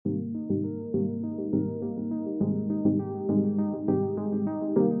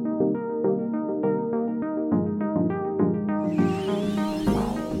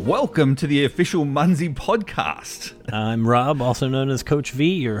Welcome to the official Munzee podcast. I'm Rob, also known as Coach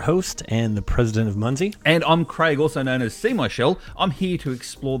V, your host and the president of Munzee. And I'm Craig, also known as See My Shell. I'm here to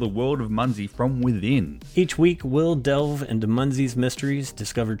explore the world of Munzee from within. Each week, we'll delve into Munzee's mysteries,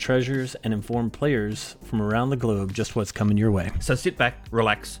 discover treasures, and inform players from around the globe just what's coming your way. So sit back,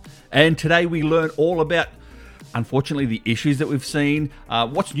 relax, and today we learn all about, unfortunately, the issues that we've seen,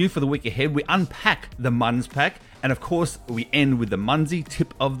 what's new for the week ahead. We unpack the Munz pack, and of course, we end with the Munzee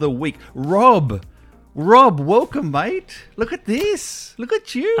tip of the week. Rob, welcome, mate. Look at this. Look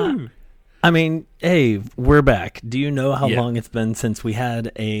at you. Hey, we're back. Do you know how long it's been since we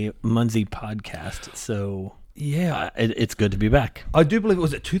had a Munzee podcast? So yeah, it's good to be back. I do believe it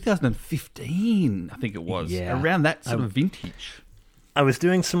was at 2015. I think it was around that sort of vintage. I was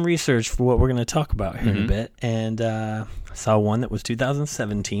doing some research for what we're going to talk about here in a bit, and saw one that was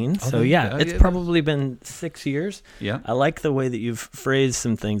 2017. It's probably been 6 years. Yeah, I like the way that you've phrased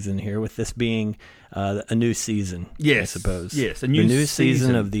some things in here, with this being a new season. Yes, I suppose. Yes, the new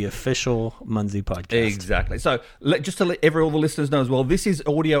season of the official Munzee podcast. Exactly. So just to let all the listeners know as well, this is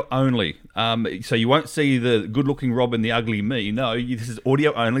audio only. So you won't see the good-looking Rob and the ugly me. No, this is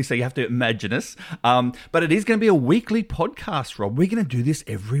audio only, so you have to imagine us. But it is going to be a weekly podcast, Rob. We're going to do this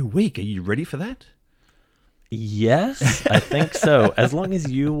every week. Are you ready for that? Yes, I think so. As long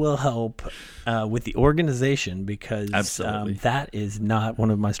as you will help with the organization, because that is not one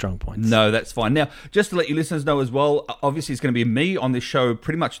of my strong points. No, that's fine. Now, just to let you listeners know as well, obviously it's going to be me on this show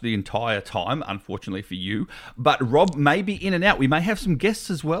pretty much the entire time, unfortunately for you. But Rob may be in and out. We may have some guests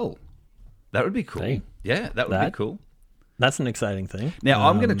as well. That would be cool. Hey, yeah, that would be cool. That's an exciting thing. Now,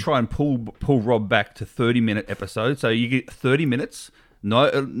 I'm going to try and pull Rob back to 30-minute episodes. So you get 30 minutes.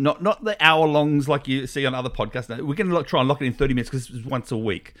 No, not the hour-longs like you see on other podcasts. No, we're going to try and lock it in 30 minutes because it's once a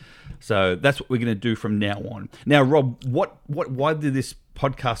week. So that's what we're going to do from now on. Now, Rob, why did this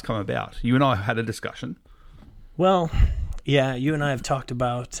podcast come about? You and I had a discussion. Well, yeah, you and I have talked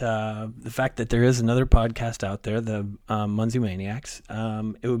about the fact that there is another podcast out there, the Munzee Maniacs.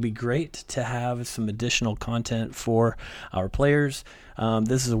 It would be great to have some additional content for our players.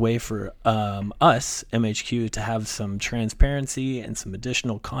 This is a way for us, MHQ, to have some transparency and some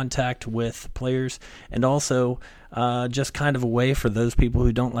additional contact with players, and also just kind of a way for those people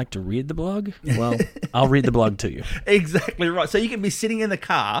who don't like to read the blog. Well, I'll read the blog to you. Exactly right. So you can be sitting in the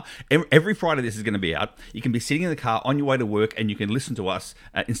car. Every Friday this is going to be out. You can be sitting in the car on your way to work, and you can listen to us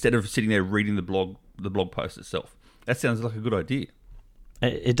instead of sitting there reading the blog post itself. That sounds like a good idea.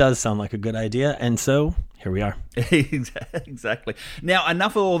 It does sound like a good idea, and so here we are. Exactly. Now,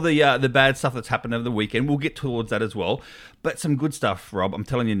 enough of all the bad stuff that's happened over the weekend. We'll get towards that as well. But some good stuff, Rob. I'm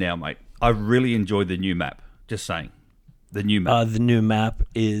telling you now, mate. I really enjoyed the new map. Just saying. The new map. The new map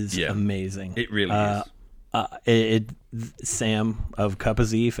is amazing. It really is. Sam of Cup of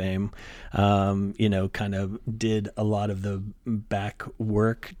Z fame, kind of did a lot of the back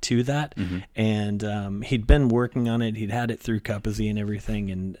work to that, and he'd been working on it. He'd had it through Cup of Z and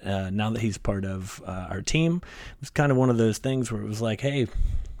everything, and now that he's part of our team, it was kind of one of those things where it was like, hey,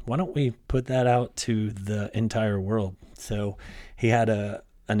 why don't we put that out to the entire world? So he had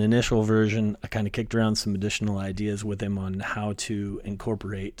an initial version. I kind of kicked around some additional ideas with him on how to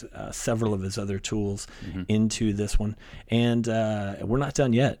incorporate several of his other tools into this one. And we're not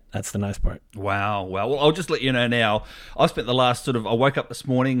done yet. That's the nice part. Wow. Well, I'll just let you know now. I spent the last I woke up this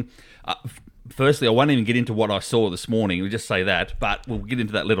morning. Firstly, I won't even get into what I saw this morning. We'll just say that, but we'll get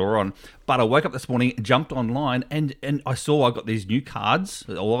into that later on. But I woke up this morning, jumped online, and I saw I got these new cards.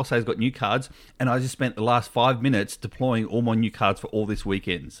 All I'll say is got new cards, and I just spent the last 5 minutes deploying all my new cards for all this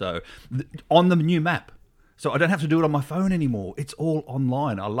weekend. So on the new map. So I don't have to do it on my phone anymore. It's all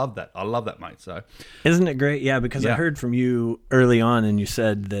online. I love that. Mate. So, isn't it great? Yeah, because I heard from you early on, and you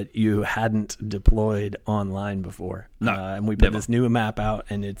said that you hadn't deployed online before. No, and we put this new map out,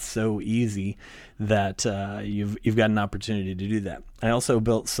 and it's so easy that you've got an opportunity to do that. I also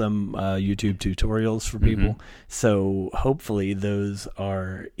built some YouTube tutorials for people, so hopefully those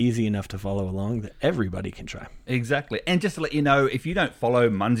are easy enough to follow along that everybody can try. Exactly. And just to let you know, if you don't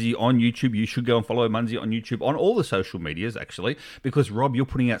follow Munzee on YouTube, you should go and follow Munzee on YouTube, on all the social medias, actually, because, Rob, you're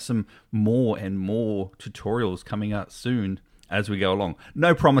putting out some more and more tutorials coming out soon as we go along.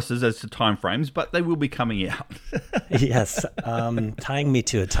 No promises as to timeframes, but they will be coming out. Yes. Tying me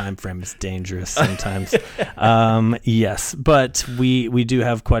to a time frame is dangerous sometimes. Yes, but we do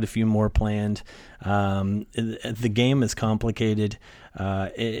have quite a few more planned. The game is complicated,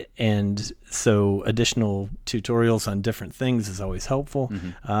 and so additional tutorials on different things is always helpful.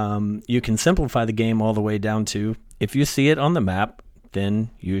 You can simplify the game all the way down to, if you see it on the map, then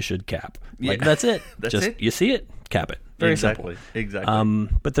you should cap. That's it. That's it. You see it, cap it. Very exactly. simple.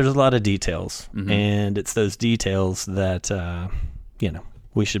 Exactly. But there's a lot of details, and it's those details that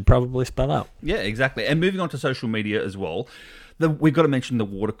we should probably spell out. Yeah, exactly. And moving on to social media as well, we've got to mention the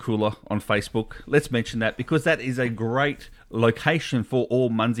water cooler on Facebook. Let's mention that because that is a great location for all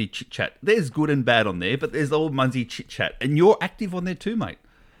Munzee chit-chat. There's good and bad on there, but there's all Munzee chit-chat. And you're active on there too, mate.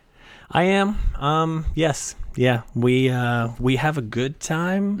 I am. Yes. Yeah. We have a good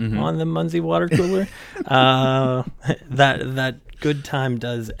time on the Munzee water cooler. That good time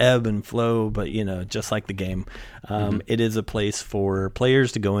does ebb and flow, but just like the game, it is a place for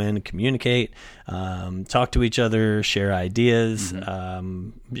players to go in, communicate, talk to each other, share ideas,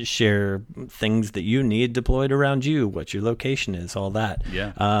 share things that you need deployed around you, what your location is, all that.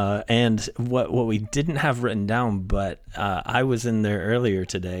 Yeah. And what we didn't have written down, but I was in there earlier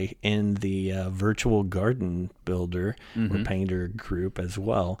today in the virtual garden builder or painter group as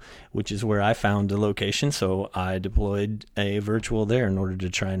well, which is where I found a location. So I deployed a virtual there in order to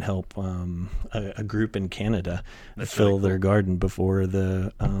try and help a group in Canada fill their garden before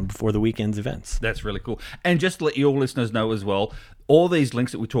the weekend's events. That's really cool. And just to let your listeners know as well, all these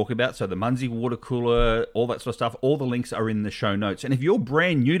links that we talk about, so the Munzee water cooler, all that sort of stuff, all the links are in the show notes. And if you're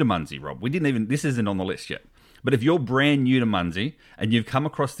brand new to Munzee, Rob, this isn't on the list yet. But if you're brand new to Munzee and you've come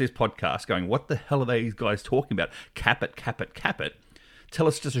across this podcast going, what the hell are these guys talking about? Cap it. Tell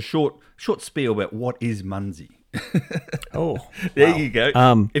us just a short spiel about what is Munzee. There you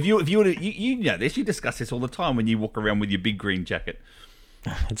go. If you were to, you know this, you discuss this all the time when you walk around with your big green jacket.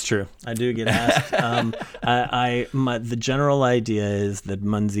 It's true. I do get asked. The general idea is that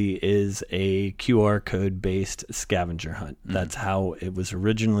Munzee is a QR code based scavenger hunt. That's how it was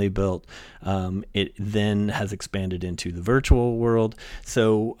originally built. It then has expanded into the virtual world.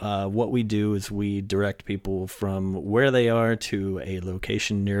 So what we do is we direct people from where they are to a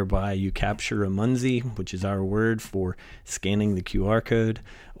location nearby. You capture a Munzee, which is our word for scanning the QR code,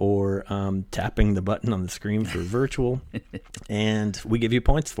 or tapping the button on the screen for virtual, and we give you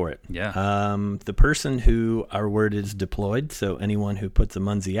points for it. Yeah. The person who our word is deployed, so anyone who puts a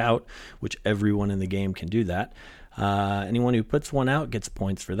Munzee out, which everyone in the game can do that, anyone who puts one out gets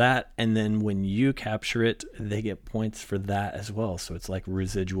points for that, and then when you capture it, they get points for that as well. So it's like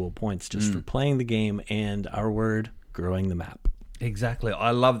residual points just for playing the game and our word growing the map. Exactly.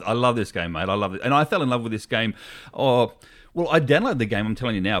 I love this game, mate. I love it. And I fell in love with this game. Well, I downloaded the game, I'm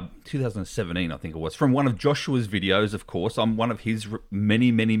telling you now, 2017, I think it was, from one of Joshua's videos, of course. I'm one of his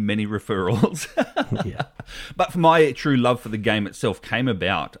many, many, many referrals. Yeah. But my true love for the game itself came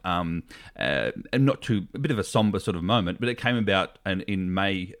about, and not to a bit of a somber sort of moment, but it came about in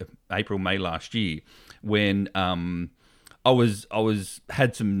April, May last year, when I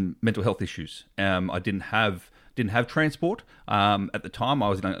had some mental health issues. I didn't have transport at the time. I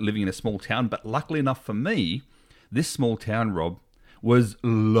was living in a small town, but luckily enough for me, this small town, Rob, was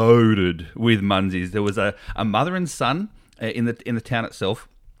loaded with Munzees. There was a mother and son in the town itself,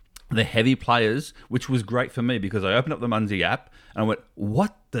 the heavy players, which was great for me because I opened up the Munzee app and I went,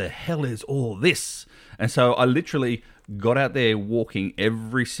 what the hell is all this? And so I literally got out there walking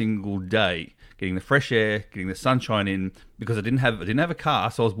every single day, getting the fresh air, getting the sunshine in, because I didn't have a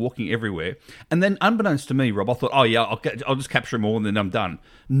car, so I was walking everywhere. And then, unbeknownst to me, Rob, I thought, oh yeah, I'll just capture them all and then I'm done.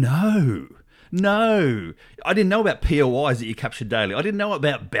 No, I didn't know about POIs that you capture daily. I didn't know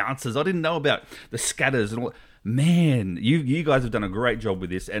about bouncers. I didn't know about the scatters and all. Man, you guys have done a great job with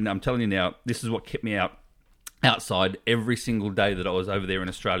this, and I'm telling you now, this is what kept me outside every single day that I was over there in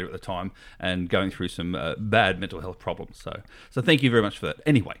Australia at the time and going through some bad mental health problems. So thank you very much for that.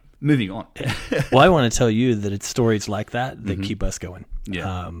 Anyway, moving on. Well, I want to tell you that it's stories like that keep us going.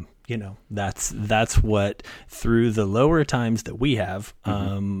 Yeah. That's what, through the lower times that we have,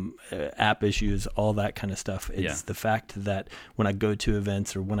 app issues, all that kind of stuff, it's the fact that when I go to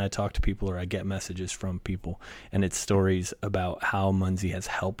events or when I talk to people or I get messages from people, and it's stories about how Munzee has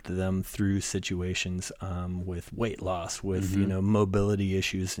helped them through situations with weight loss, with mobility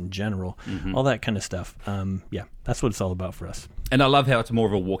issues in general, all that kind of stuff. That's what it's all about for us. And I love how it's more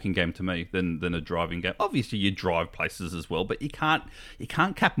of a walking game to me than a driving game. Obviously, you drive places as well, but you can't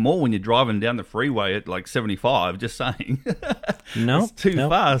cap more when you're driving down the freeway at like 75. Just saying, no, it's too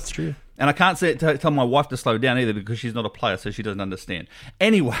fast. It's true. And I can't tell my wife to slow down either because she's not a player, so she doesn't understand.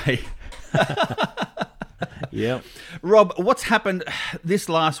 Anyway. Yeah, Rob, what's happened this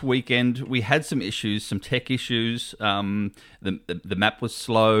last weekend? We had some issues, some tech issues. The map was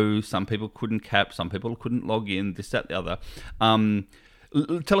slow. Some people couldn't cap. Some people couldn't log in. This, that, the other.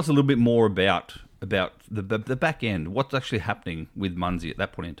 Tell us a little bit more about the back end. What's actually happening with Munzee at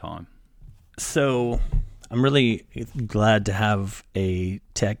that point in time? So I'm really glad to have a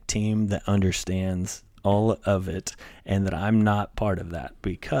tech team that understands all of it, and that I'm not part of that,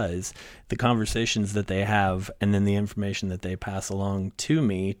 because the conversations that they have and then the information that they pass along to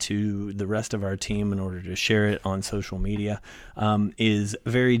me, to the rest of our team in order to share it on social media, is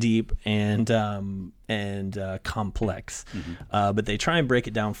very deep and complex. But they try and break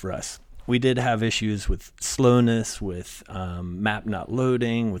it down for us. We did have issues with slowness, with map not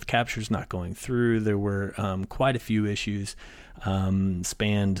loading, with captures not going through. There were quite a few issues,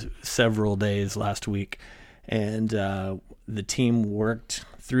 spanned several days last week. And the team worked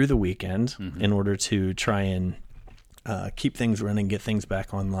through the weekend in order to try and keep things running, get things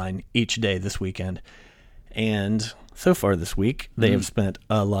back online each day this weekend. And so far this week, they have spent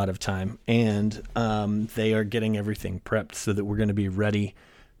a lot of time, and they are getting everything prepped so that we're going to be ready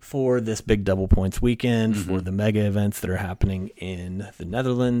for this big double points weekend, for the mega events that are happening in the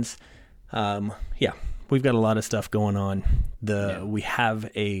Netherlands. We've got a lot of stuff going on. We have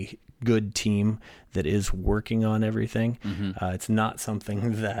a good team that is working on everything. It's not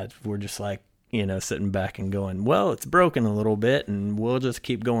something that we're just like, sitting back and going, well, it's broken a little bit and we'll just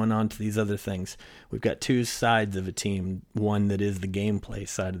keep going on to these other things. We've got two sides of a team. One that is the gameplay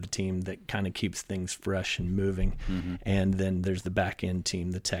side of the team that kind of keeps things fresh and moving. And then there's the back end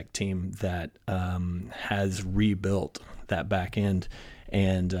team, the tech team that has rebuilt that back end.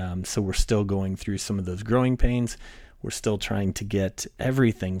 And so we're still going through some of those growing pains. We're still trying to get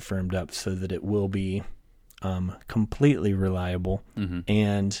everything firmed up so that it will be completely reliable.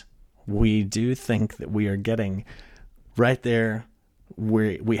 And we do think that we are getting right there.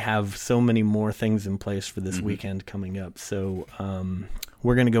 We have so many more things in place for this weekend coming up. So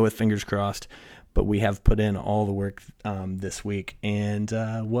we're going to go with fingers crossed, but we have put in all the work this week. And,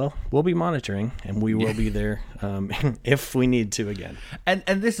 we'll be monitoring, and we will be there if we need to again. And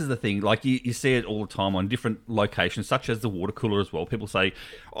this is the thing, like you see it all the time on different locations, such as the water cooler as well. People say,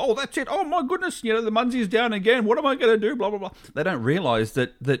 oh, that's it. Oh, my goodness, the Munzee is down again. What am I going to do? Blah, blah, blah. They don't realise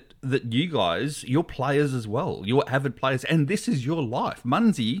that you guys, you're players as well. You're avid players, and this is your life.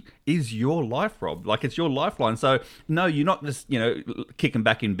 Munzee is your life, Rob. Like, it's your lifeline. So, no, you're not just, kicking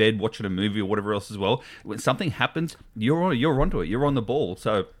back in bed, watching a movie or whatever else as well. When something happens, you're onto it. You're on the ball.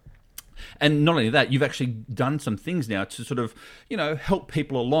 So, and not only that, you've actually done some things now to sort of, help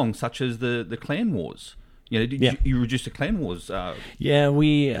people along, such as the clan wars. You reduce the clan wars?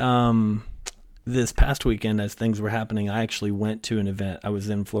 We this past weekend, as things were happening, I actually went to an event. I was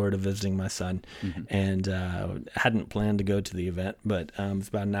in Florida visiting my son, and hadn't planned to go to the event, but it's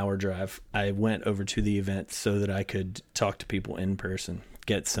about an hour drive. I went over to the event so that I could talk to people in person,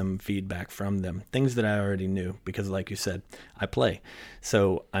 get some feedback from them, things that I already knew, because like you said, I play,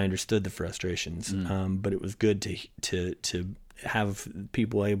 so I understood the frustrations. But it was good to have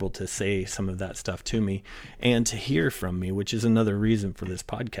people able to say some of that stuff to me and to hear from me, which is another reason for this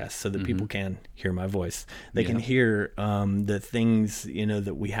podcast, so that people can hear my voice. They can hear the things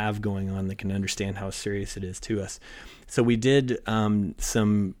that we have going on. They can understand how serious it is to us. So we did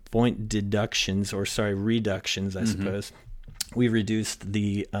some point reductions, I suppose. We reduced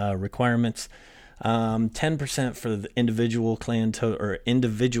the requirements, 10% for the individual clan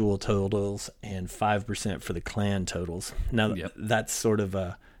individual totals, and 5% for the clan totals. Now that's sort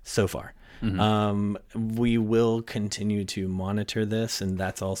of so far. We will continue to monitor this, and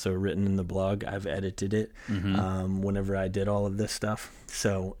that's also written in the blog. I've edited it whenever I did all of this stuff.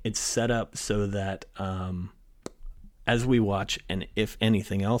 So it's set up so that as we watch, and if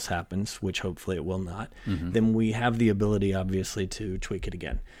anything else happens, which hopefully it will not, then we have the ability, obviously, to tweak it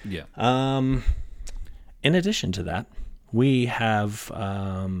again. In addition to that, we have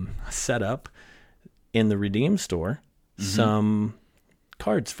set up in the Redeem store some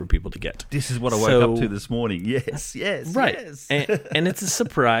cards for people to get. This is what I woke up to this morning. Yes, right. Yes. And it's a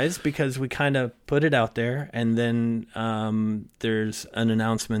surprise because we kind of put it out there, and then there's an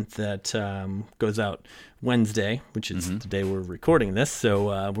announcement that goes out Wednesday, which is the day we're recording this.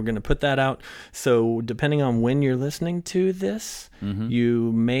 So we're going to put that out. So depending on when you're listening to this,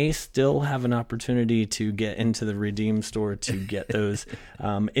 you may still have an opportunity to get into the Redeem store to get those.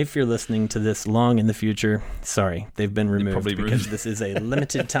 If you're listening to this long in the future, sorry, they've been removed because this is a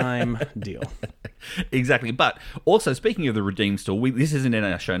limited time deal. Exactly. But also, speaking of the Redeem store, this isn't in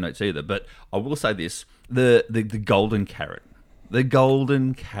our show notes either, but I will say this, the golden carrot. The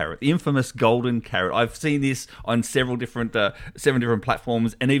golden carrot, the infamous golden carrot. I've seen this on seven different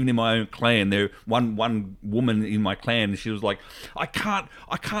platforms, and even in my own clan. There, one woman in my clan, she was like, I can't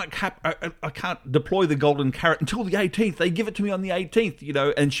deploy the golden carrot until the 18th. They give it to me on the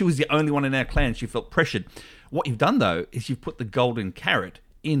 18th, and she was the only one in our clan. She felt pressured. What you've done though is you've put the golden carrot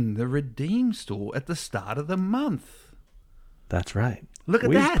in the Redeem store at the start of the month. That's right. Look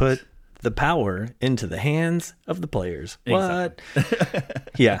at that. We've put the power into the hands of the players. Exactly.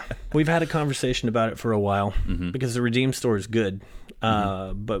 What? Yeah, we've had a conversation about it for a while because the Redeem store is good,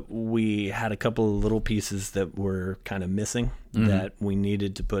 but we had a couple of little pieces that were kind of missing that we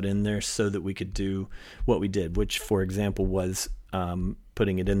needed to put in there so that we could do what we did, which, for example, was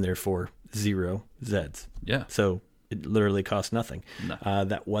putting it in there for 0 Zeds. Yeah. So it literally cost nothing. No.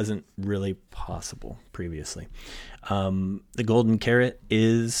 That wasn't really possible previously. The golden carrot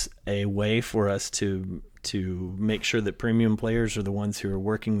is a way for us to make sure that premium players are the ones who are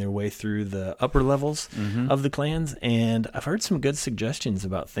working their way through the upper levels of the clans. And I've heard some good suggestions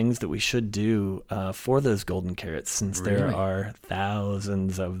about things that we should do for those golden carrots, since there are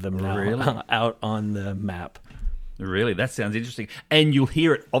thousands of them now out on the map. Really, that sounds interesting. And you'll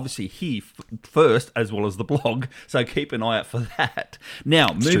hear it, obviously, here first, as well as the blog, so keep an eye out for that. Now,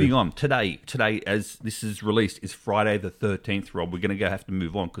 moving on, today, as this is released, is Friday the 13th, Rob. We're going to have to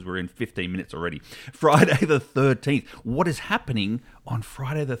move on because we're in 15 minutes already. Friday the 13th. What is happening on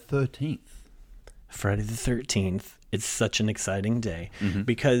Friday the 13th? Friday the 13th. It's such an exciting day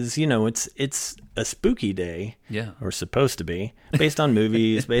because, you know, it's a spooky day, or supposed to be, based on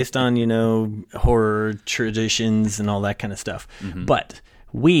movies, based on, you know, horror traditions and all that kind of stuff. But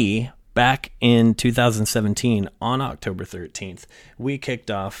we, back in 2017, on October 13th, we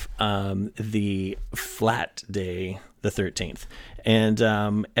kicked off the Flat Day, the 13th.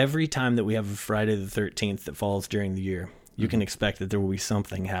 And every time that we have a Friday the 13th that falls during the year, you can expect that there will be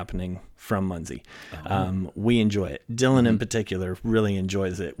something happening from Munzee. We enjoy it. Dylan in particular really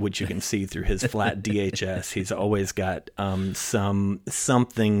enjoys it, which you can see through his flat DHS. He's always got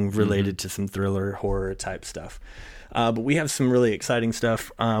something related to some thriller, horror type stuff. But we have some really exciting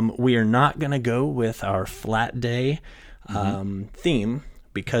stuff. We are not going to go with our flat day theme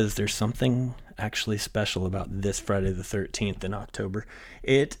because there's something actually special about this Friday the 13th in October.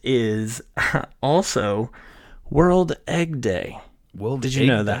 It is also World Egg Day. Did you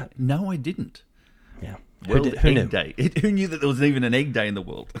know that? No, I didn't. Yeah. World Who Egg knew? Day. Who knew that there was even an egg day in the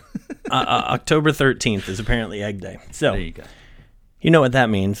world? October 13th is apparently Egg Day. So, There you go. you know what that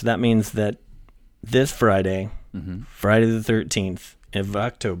means? That means that this Friday, Friday the 13th of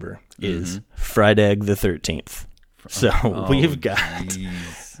October, is Fried Egg the 13th. So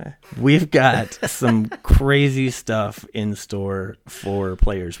we've got some crazy stuff in store for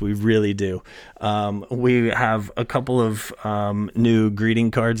players. We really do. We have a couple of new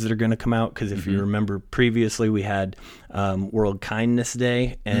greeting cards that are going to come out because if you remember previously we had World Kindness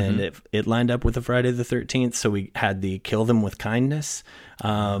Day and it lined up with the Friday the 13th. So we had the Kill Them with Kindness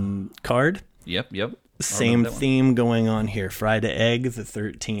card. Yep. Same theme going on here. Fried Egg the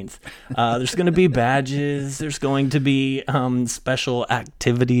 13th. There's going to be badges. There's going to be special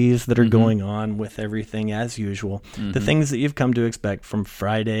activities that are going on with everything as usual. The things that you've come to expect from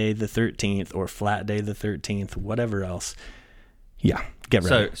Friday the 13th or Flat Day the 13th, whatever else. Yeah, get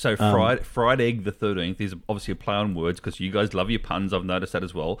ready. So fried egg the 13th is obviously a play on words because you guys love your puns. I've noticed that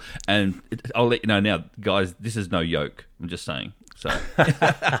as well. And I'll let you know now, guys, this is no yoke. I'm just saying. So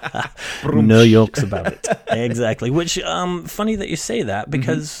no yolks about it. Exactly. Which funny that you say that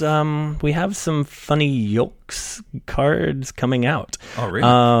because we have some funny yolks cards coming out. Oh,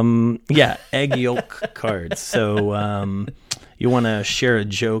 really? Yeah, egg yolk cards. So you want to share a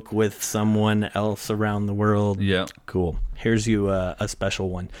joke with someone else around the world? Yeah. Cool. Here's you a special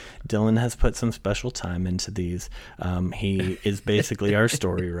one. Dylan has put some special time into these. He is basically our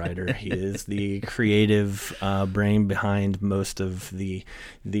story writer. He is the creative brain behind most of the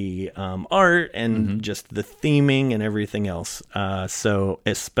art and just the theming and everything else. So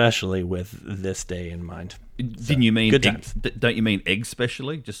especially with this day in mind. Didn't you mean good egg, times. don't you mean egg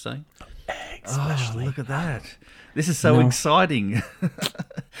specially? Just saying. Egg especially. Oh, look at that. This is so exciting.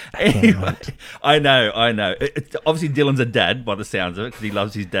 Anyway, I know. Obviously, Dylan's a dad by the sounds of it because he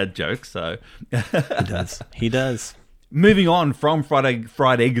loves his dad jokes. So He does. Moving on from Fried Egg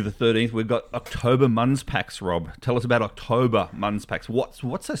the 13th, we've got October Munz Packs, Rob. Tell us about October Munz Packs. What's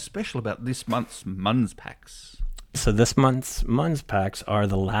so special about this month's Munz Packs? So this month's Munz Packs are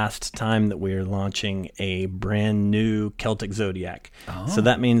the last time that we are launching a brand new Celtic Zodiac. Oh. So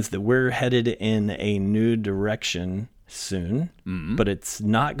that means that we're headed in a new direction soon, but it's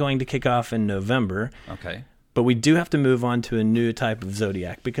not going to kick off in November. Okay. But we do have to move on to a new type of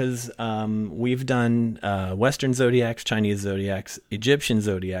Zodiac because we've done Western Zodiacs, Chinese Zodiacs, Egyptian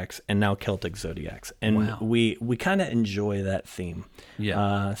Zodiacs, and now Celtic Zodiacs. And we kind of enjoy that theme.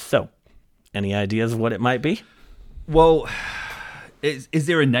 Yeah. So any ideas of what it might be? Well, is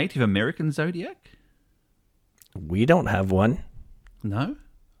there a Native American Zodiac? We don't have one. No?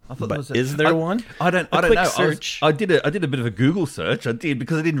 I thought But there was is there one? I don't quick know. Search. I did a bit of a Google search. I did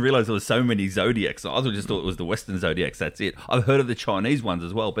because I didn't realize there was so many zodiacs. I just thought it was the Western zodiacs. That's it. I've heard of the Chinese ones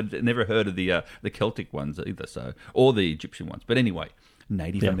as well, but never heard of the Celtic ones either. So, or the Egyptian ones. But anyway.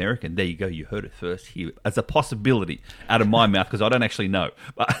 Native American. There you go. You heard it first here as a possibility out of my mouth because I don't actually know.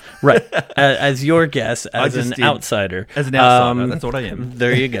 But Right. As your guess, as an outsider. As an outsider. That's what I am.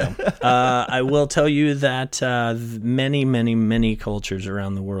 There you go. I will tell you that many, many, many cultures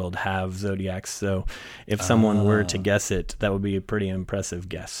around the world have zodiacs. So if someone were to guess it, that would be a pretty impressive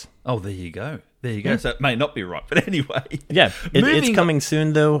guess. Oh, there you go. There you go. So it may not be right, but anyway. Yeah, it's coming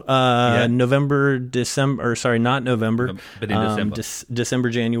soon though. November, December, or sorry, not November, but in December. December,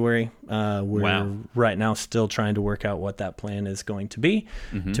 January. We're right now still trying to work out what that plan is going to be.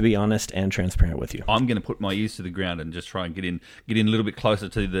 To be honest and transparent with you, I'm going to put my ears to the ground and just try and get in a little bit closer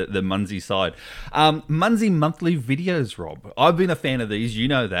to the Munzee side. Munzee monthly videos, Rob. I've been a fan of these. You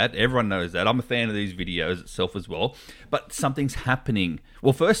know that. Everyone knows that. I'm a fan of these videos itself as well. But something's happening.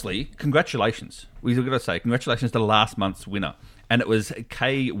 Well, firstly, congratulations. We've got to say congratulations to last month's winner. And it was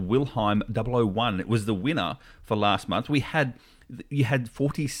K. Wilhelm 001. It was the winner for last month. You had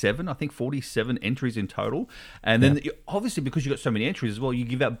 47 entries in total. And then obviously because you got so many entries as well, you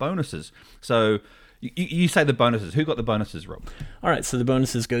give out bonuses. So you say the bonuses. Who got the bonuses, Rob? All right, so the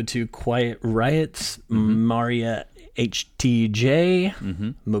bonuses go to Quiet Riots, Maria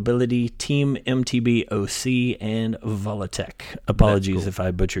HTJ, Mobility, Team MTB OC, and Volatech. Apologies cool. if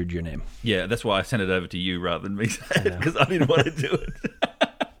I butchered your name. Yeah, that's why I sent it over to you rather than me because I didn't want to do it.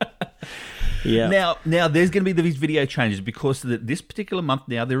 Yeah. Now there's going to be these video changes because this particular month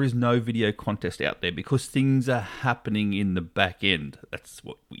now there is no video contest out there because things are happening in the back end. That's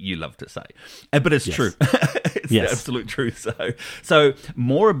what you love to say, but it's true. It's the absolute truth. So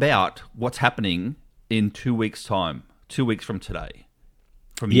more about what's happening in 2 weeks' time. 2 weeks from today.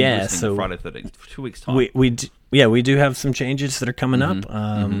 From you listening to Friday 13th. 2 weeks' time. We do have some changes that are coming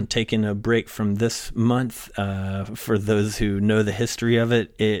up. Taking a break from this month. For those who know the history of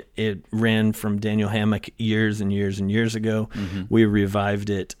it, it ran from Daniel Hammock years and years and years ago. We revived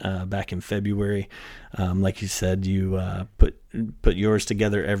it back in February. Like you said, you put yours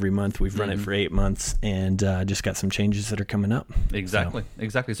together every month. We've run it for 8 months and just got some changes that are coming up. Exactly.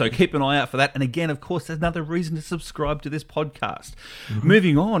 So keep an eye out for that. And again, of course, there's another reason to subscribe to this podcast.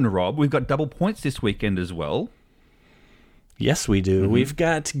 Moving on, Rob, we've got double points this weekend as well. Yes, we do. We've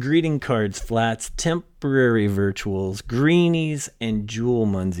got greeting cards, flats, temporary virtuals, greenies, and jewel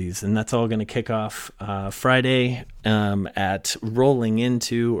Munzees. And that's all going to kick off Friday at rolling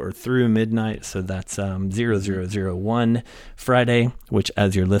into or through midnight. So that's 0001 Friday, which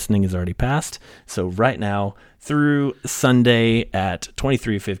as you're listening is already passed. So right now through Sunday at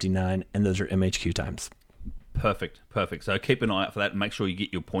 23:59, and those are MHQ times. Perfect. So keep an eye out for that and make sure you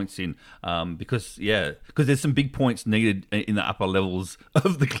get your points in because there's some big points needed in the upper levels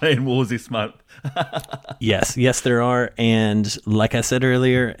of the Clan Wars this month. Yes, there are. And like I said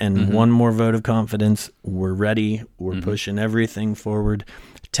earlier, and one more vote of confidence, we're ready. We're pushing everything forward.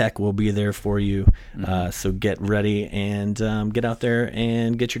 Tech will be there for you. So get ready and get out there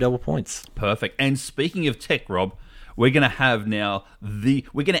and get your double points. Perfect. And speaking of tech, Rob, we're going to have now we're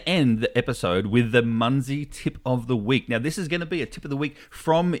going to end the episode with the Munzee tip of the week. Now, this is going to be a tip of the week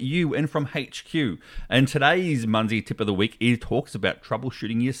from you and from HQ. And today's Munzee tip of the week talks about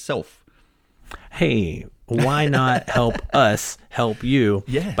troubleshooting yourself. Hey, why not help us help you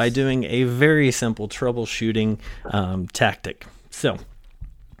by doing a very simple troubleshooting tactic? So,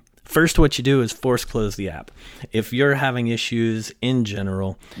 first, what you do is force close the app. If you're having issues in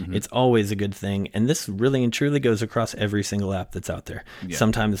general, it's always a good thing. And this really and truly goes across every single app that's out there. Yeah.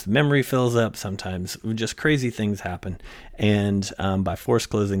 Sometimes memory fills up. Sometimes just crazy things happen. And by force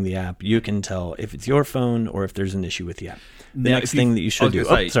closing the app, you can tell if it's your phone or if there's an issue with the app. The next thing that you should do.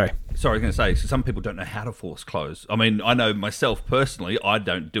 Sorry, I was going to say, so some people don't know how to force close. I mean, I know myself personally, I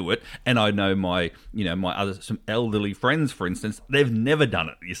don't do it, and I know my some elderly friends, for instance, they've never done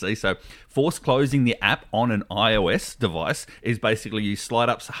it. You see, so force closing the app on an iOS device is basically you slide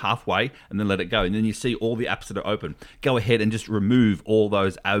up halfway and then let it go, and then you see all the apps that are open. Go ahead and just remove all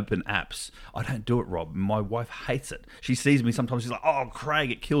those open apps. I don't do it, Rob. My wife hates it. She sees me sometimes. She's like, "Oh,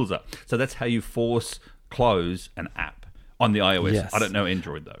 Craig, it kills her." So that's how you force close an app. On the iOS. Yes. I don't know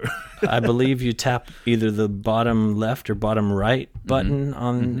Android, though. I believe you tap either the bottom left or bottom right button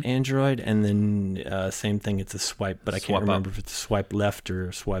on Android, and then same thing, it's a swipe, but I can't remember if it's a swipe left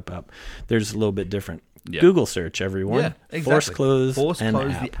or swipe up. There's a little bit different. Yep. Google search, everyone. Yeah, exactly. Force close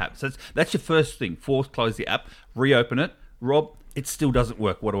the app. So that's your first thing. Force close the app. Reopen it. Rob, it still doesn't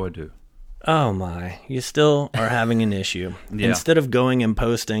work. What do I do? Oh my, you still are having an issue. Yeah. Instead of going and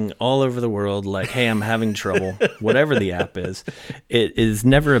posting all over the world like, hey, I'm having trouble, whatever the app is, it is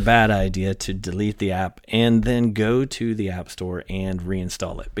never a bad idea to delete the app and then go to the App Store and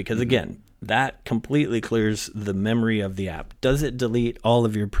reinstall it. Because again, that completely clears the memory of the app. Does it delete all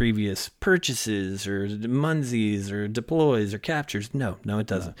of your previous purchases or Munzees or deploys or captures? No, it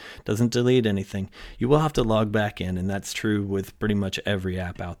doesn't. Doesn't delete anything. You will have to log back in, and that's true with pretty much every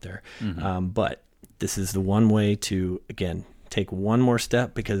app out there. But this is the one way to, again, take one more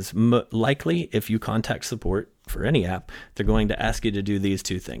step, because likely if you contact support for any app, they're going to ask you to do these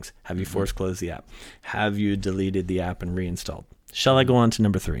two things. Have you force closed the app? Have you deleted the app and reinstalled? Shall I go on to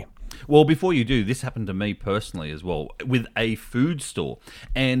number 3? Well, before you do, this happened to me personally as well with a food store,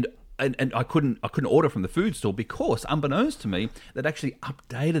 and I couldn't order from the food store because, unbeknownst to me, they'd actually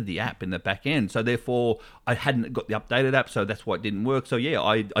updated the app in the back end. So therefore, I hadn't got the updated app, so that's why it didn't work. So yeah,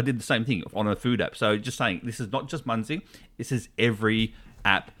 I did the same thing on a food app. So just saying, this is not just Munzee, this is every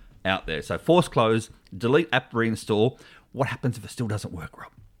app out there. So force close, delete app, reinstall. What happens if it still doesn't work,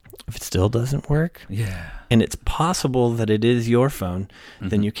 Rob? If it still doesn't work, yeah, and it's possible that it is your phone,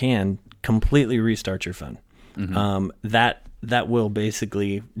 then you can completely restart your phone. That will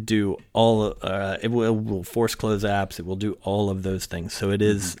basically do all. It will force close apps. It will do all of those things. So it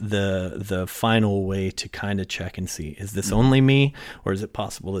is the final way to kind of check and see, is this only me, or is it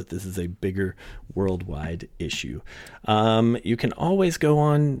possible that this is a bigger worldwide issue? You can always go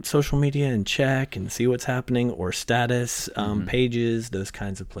on social media and check and see what's happening, or status pages, those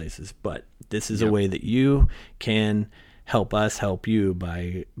kinds of places. But this is a way that you can help us help you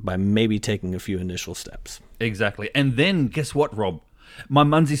by maybe taking a few initial steps. Exactly. And then guess what, Rob? My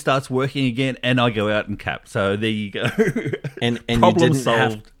Munzee starts working again, and I go out and cap. So there you go. And Problem you didn't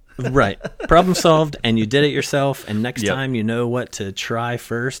solved. Right. Problem solved, and you did it yourself, and next Yep. time you know what to try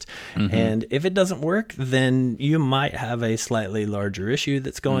first. And if it doesn't work, then you might have a slightly larger issue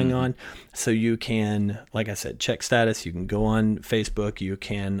that's going on. So you can, like I said, check status. You can go on Facebook. You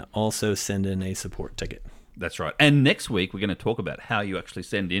can also send in a support ticket. That's right. And next week, we're going to talk about how you actually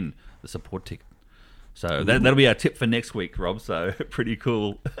send in the support ticket. So that'll be our tip for next week, Rob. So pretty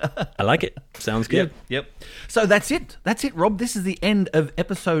cool. I like it. Sounds good. Yep. So that's it. That's it, Rob. This is the end of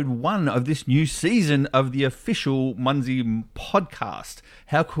episode 1 of this new season of the official Munzee podcast.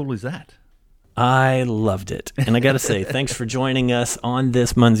 How cool is that? I loved it. And I got to say, thanks for joining us on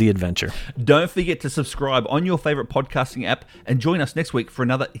this Munzee adventure. Don't forget to subscribe on your favorite podcasting app and join us next week for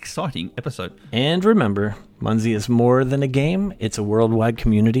another exciting episode. And remember, Munzee is more than a game. It's a worldwide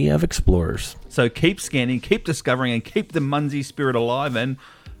community of explorers. So keep scanning, keep discovering, and keep the Munzee spirit alive. And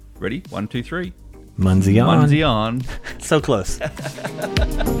ready? 1, 2, 3. Munzee on. Munzee on. So close.